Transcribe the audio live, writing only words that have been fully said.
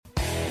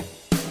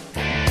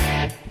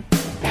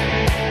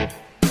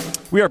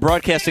We are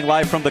broadcasting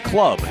live from the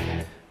club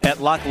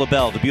at Lac La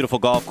Belle, the beautiful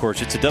golf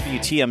course. It's a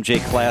WTMJ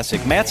Classic.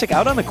 Matzik,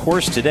 out on the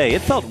course today,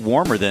 it felt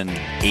warmer than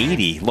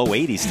 80, low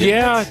 80s.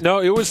 Yeah, no,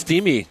 it was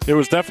steamy. It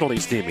was definitely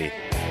steamy.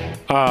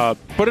 But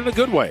in a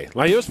good way.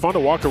 Like, it was fun to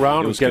walk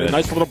around. It was getting a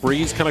nice little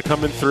breeze kind of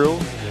coming through.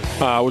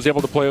 I was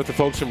able to play with the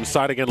folks from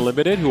Side Again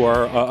Limited who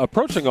are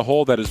approaching a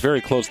hole that is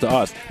very close to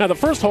us. Now, the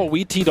first hole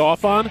we teed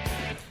off on,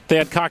 they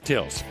had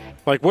cocktails.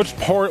 Like, which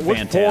pour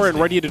and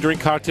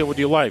ready-to-drink cocktail would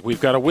you like? We've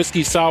got a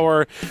whiskey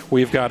sour.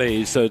 We've got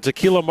a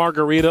tequila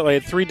margarita. I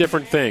had 3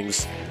 different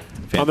things.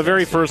 Fantastic. On the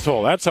very first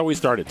hole. That's how we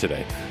started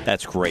today.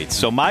 That's great.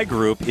 So my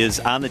group is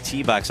on the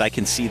tee box. I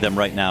can see them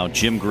right now.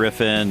 Jim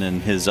Griffin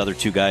and his other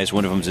 2 guys,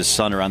 one of them's his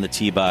son, are on the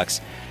tee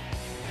box.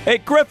 Hey,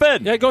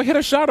 Griffin! Yeah, go hit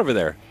a shot over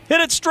there. Hit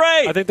it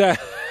straight! I think that...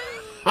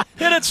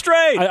 Hit it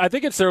straight! I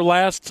think it's their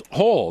last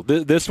hole.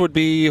 This would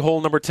be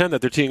hole number 10 that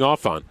they're teeing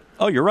off on.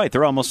 Oh, you're right.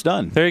 They're almost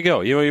done. There you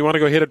go. You want to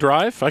go hit a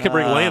drive? I can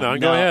bring Lane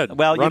on. No. Go ahead.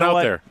 Well, Run you know out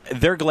what? there.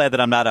 They're glad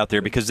that I'm not out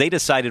there because they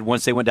decided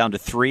once they went down to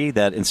 3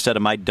 that instead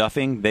of my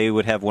duffing, they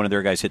would have one of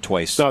their guys hit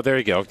twice. Oh, there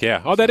you go.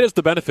 Yeah. Oh, that is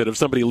the benefit of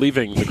somebody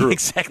leaving the group.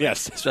 Exactly.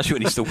 Yes. Especially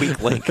when he's the weak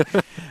link.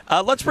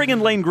 Let's bring in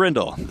Lane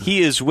Grindle.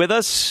 He is with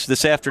us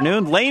this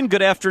afternoon. Lane,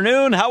 good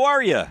afternoon. How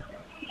are you?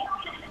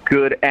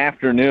 Good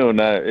afternoon.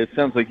 It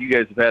sounds like you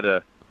guys have had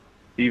a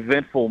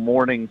eventful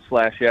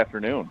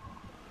morning/afternoon.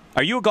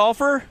 Are you a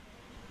golfer?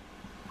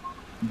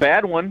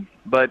 Bad one,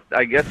 but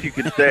I guess you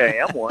could say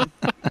I am one.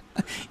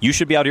 You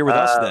should be out here with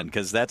us then,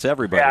 because that's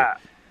everybody. Yeah,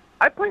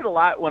 I played a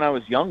lot when I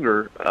was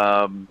younger,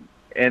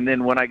 and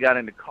then when I got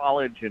into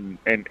college and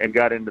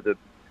got into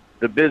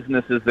the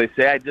business, as they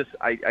say,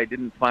 I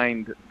didn't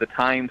find the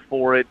time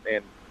for it,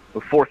 and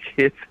with 4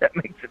 kids, that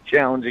makes it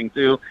challenging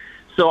too.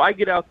 So I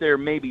get out there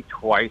maybe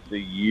twice a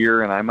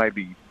year, and I might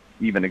be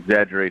even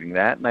exaggerating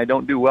that, and I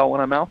don't do well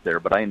when I'm out there,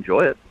 but I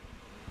enjoy it.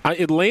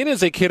 Lane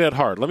is a kid at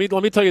heart. Let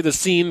me tell you the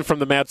scene from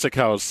the Matzik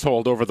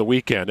household over the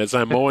weekend as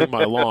I'm mowing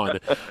my lawn.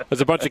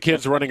 There's a bunch of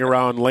kids running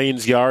around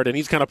Lane's yard, and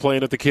he's kind of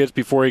playing with the kids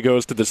before he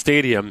goes to the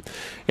stadium.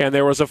 And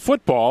there was a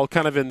football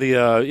kind of in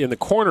the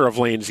corner of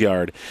Lane's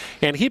yard,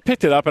 and he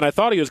picked it up, and I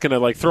thought he was going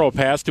to throw a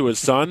pass to his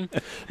son.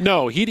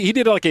 No, he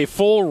did like a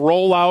full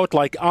rollout,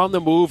 like on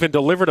the move, and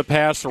delivered a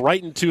pass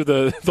right into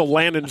the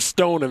land and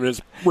stone of his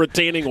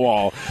retaining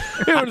wall.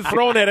 He wasn't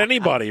throwing at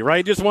anybody,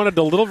 right? Just wanted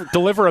to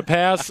deliver a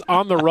pass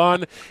on the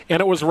run.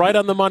 And it was right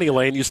on the money,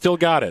 Lane. You still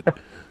got it.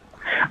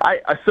 I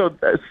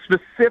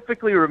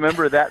specifically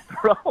remember that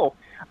throw.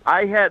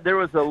 There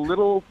was a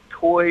little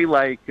toy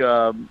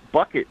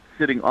bucket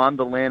sitting on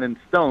the on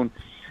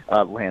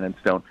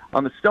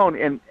the stone,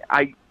 and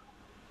I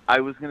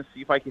was going to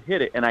see if I could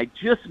hit it, and I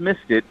just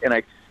missed it, and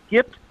I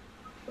skipped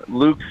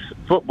Luke's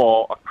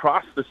football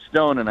across the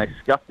stone, and I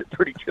scuffed it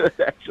pretty good,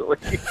 actually.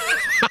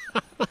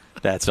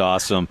 That's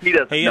awesome. He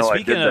doesn't know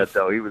I did that,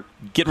 though. He was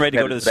getting ready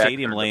to go to the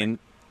stadium, Lane.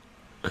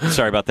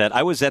 Sorry about that.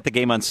 I was at the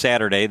game on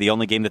Saturday, the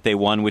only game that they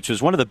won, which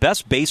was one of the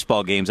best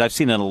baseball games I've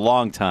seen in a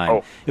long time.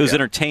 Oh, it was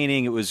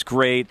entertaining. It was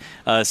great.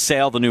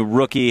 Sale, the new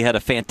rookie, had a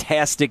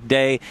fantastic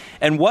day.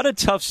 And what a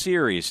tough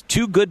series.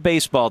 2 good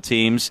baseball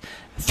teams,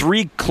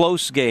 3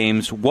 close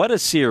games. What a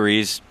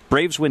series.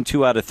 Braves win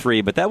 2 out of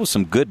 3, but that was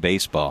some good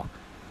baseball.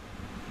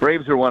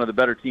 Braves are one of the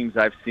better teams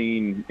I've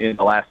seen in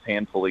the last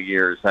handful of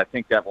years. I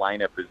think that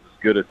lineup is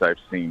as good as I've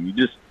seen.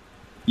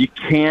 You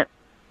can't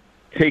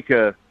take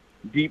a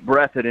deep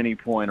breath at any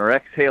point or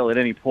exhale at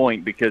any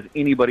point because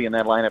anybody in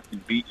that lineup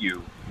can beat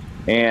you.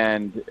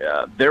 And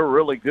they're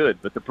really good.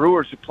 But the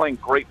Brewers are playing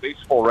great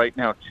baseball right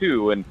now,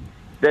 too. And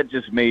that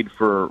just made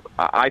for,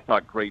 I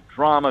thought, great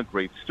drama,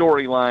 great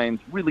storylines,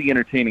 really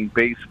entertaining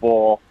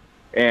baseball.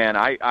 And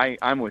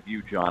I'm with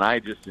you, John. I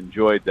just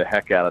enjoyed the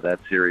heck out of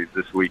that series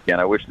this weekend.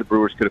 I wish the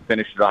Brewers could have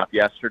finished it off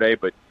yesterday,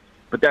 but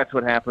that's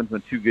what happens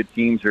when 2 good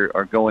teams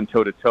are going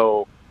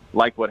toe-to-toe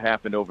like what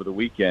happened over the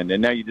weekend.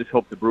 And now you just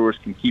hope the Brewers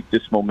can keep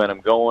this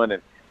momentum going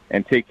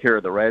and take care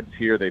of the Reds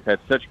here. They've had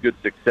such good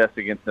success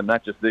against them,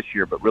 not just this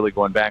year, but really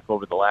going back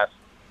over the last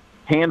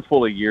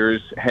handful of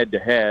years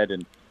head-to-head.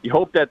 And you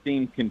hope that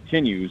theme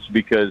continues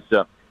because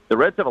the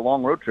Reds have a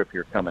long road trip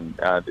here coming.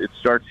 It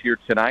starts here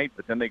tonight,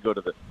 but then they go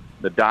to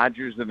the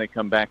Dodgers, and they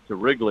come back to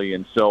Wrigley.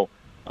 And so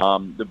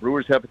the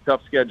Brewers have a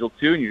tough schedule,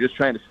 too, and you're just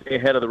trying to stay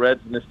ahead of the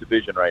Reds in this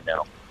division right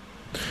now.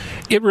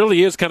 It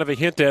really is kind of a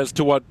hint as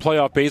to what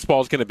playoff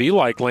baseball is going to be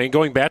like, Lane.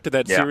 Going back to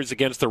that series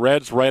against the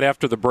Reds right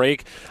after the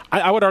break,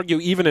 I would argue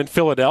even in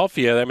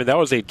Philadelphia, I mean, that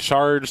was a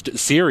charged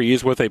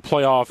series with a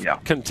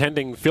playoff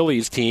contending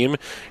Phillies team.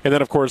 And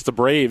then, of course, the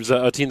Braves,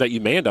 a team that you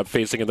may end up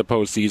facing in the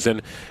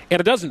postseason. And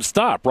it doesn't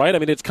stop, right? I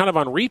mean, it's kind of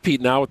on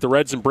repeat now with the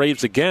Reds and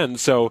Braves again.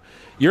 So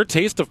your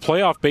taste of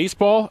playoff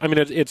baseball, I mean,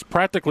 it's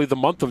practically the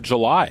month of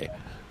July.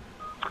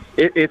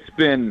 It's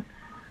been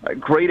a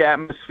great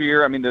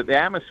atmosphere. I mean, the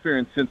atmosphere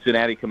in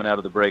Cincinnati coming out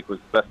of the break was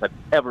the best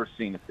I've ever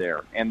seen it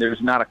there, and there's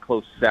not a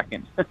close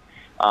second.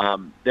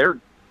 They're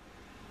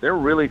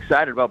really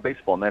excited about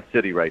baseball in that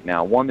city right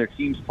now. 1, their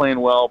team's playing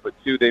well, but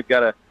 2, they've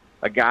got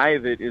a guy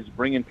that is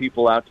bringing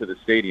people out to the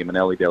stadium in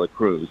Ellie De La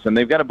Cruz, and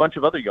they've got a bunch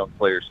of other young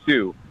players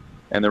too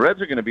And the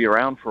Reds are going to be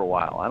around for a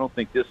while. I don't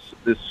think this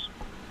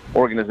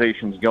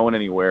organization's going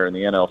anywhere in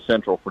the NL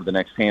Central for the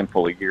next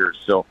handful of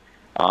years. So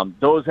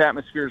those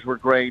atmospheres were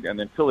great, and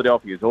then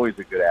Philadelphia is always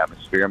a good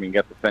atmosphere. I mean, you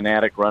got the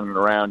Fanatic running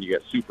around. You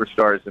got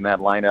superstars in that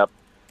lineup.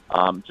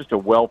 Just a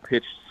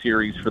well-pitched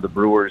series for the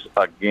Brewers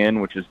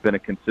again, which has been a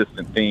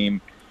consistent theme.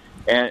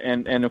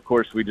 And of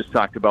course, we just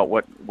talked about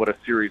what a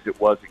series it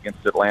was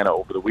against Atlanta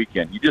over the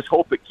weekend. You just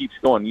hope it keeps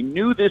going. You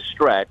knew this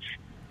stretch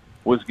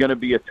was going to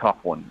be a tough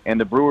one, and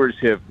the Brewers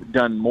have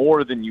done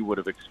more than you would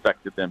have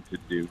expected them to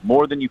do,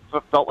 more than you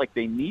felt like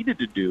they needed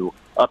to do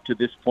up to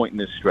this point in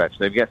this stretch.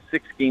 They've got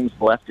 6 games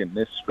left in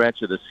this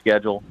stretch of the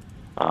schedule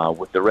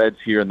with the Reds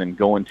here and then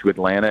going to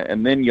Atlanta,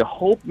 and then you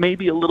hope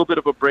maybe a little bit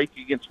of a break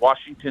against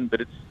Washington, but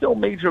it's still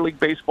Major League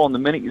Baseball, and the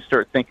minute you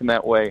start thinking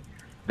that way,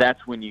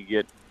 that's when you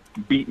get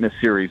beaten a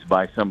series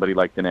by somebody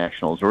like the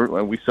Nationals.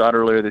 Or we saw it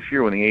earlier this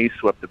year when the A's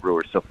swept the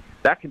Brewers. So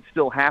that can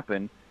still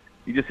happen.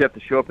 You just have to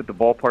show up at the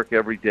ballpark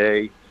every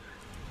day,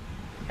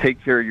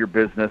 take care of your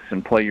business,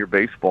 and play your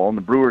baseball. And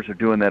the Brewers are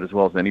doing that as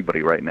well as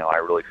anybody right now. I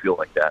really feel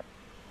like that.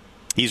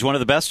 He's one of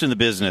the best in the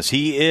business.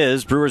 He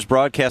is Brewers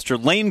broadcaster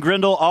Lane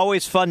Grindle.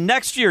 Always fun.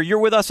 Next year, you're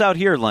with us out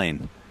here,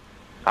 Lane.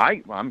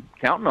 I'm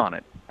counting on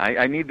it.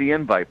 I need the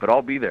invite, but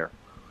I'll be there.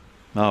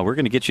 Oh, we're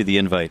going to get you the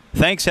invite.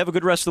 Thanks. Have a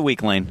good rest of the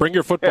week, Lane. Bring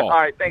your football. Yeah, all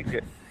right, thanks.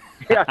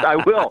 Yes, I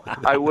will.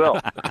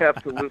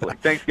 Absolutely.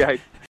 Thanks, guys.